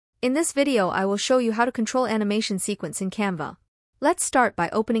In this video I will show you how to control animation sequence in Canva. Let's start by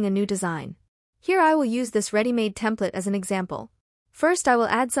opening a new design. Here I will use this ready-made template as an example. First I will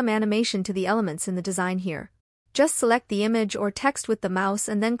add some animation to the elements in the design here. Just select the image or text with the mouse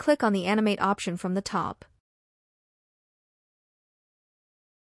and then click on the animate option from the top.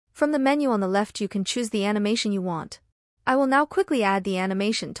 From the menu on the left you can choose the animation you want. I will now quickly add the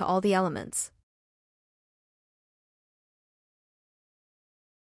animation to all the elements.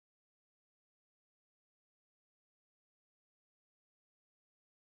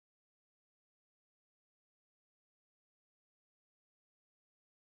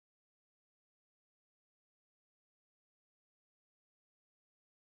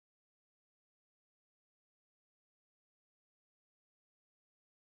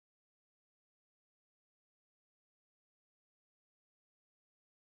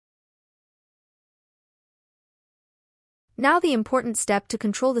 Now the important step to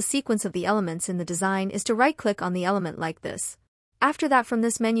control the sequence of the elements in the design is to right-click on the element like this. After that from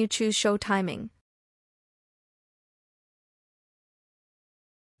this menu choose Show Timing.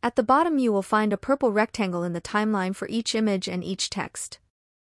 At the bottom you will find a purple rectangle in the timeline for each image and each text.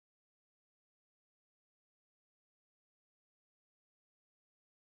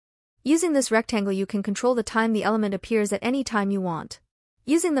 Using this rectangle you can control the time the element appears at any time you want.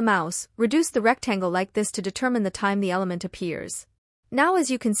 Using the mouse, reduce the rectangle like this to determine the time the element appears. Now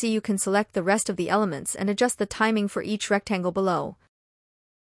as you can see you can select the rest of the elements and adjust the timing for each rectangle below.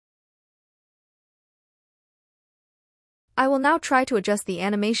 I will now try to adjust the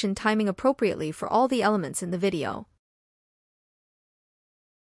animation timing appropriately for all the elements in the video.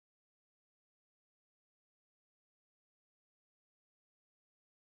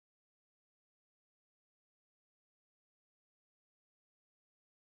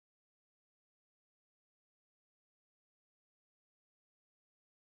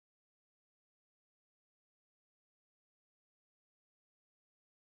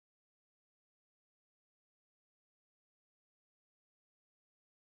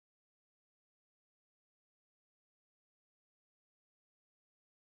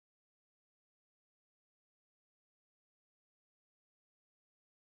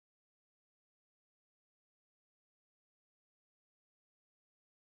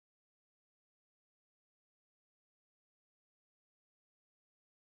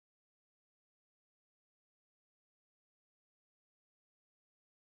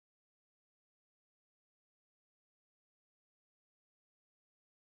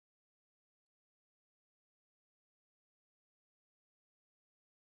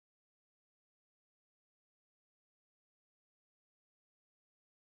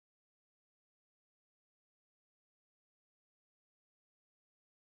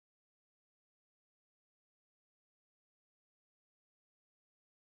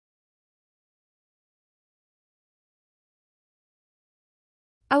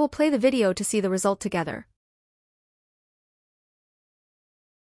 I will play the video to see the result together.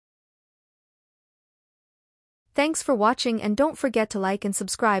 Thanks for watching and don't forget to like and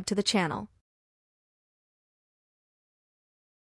subscribe to the channel.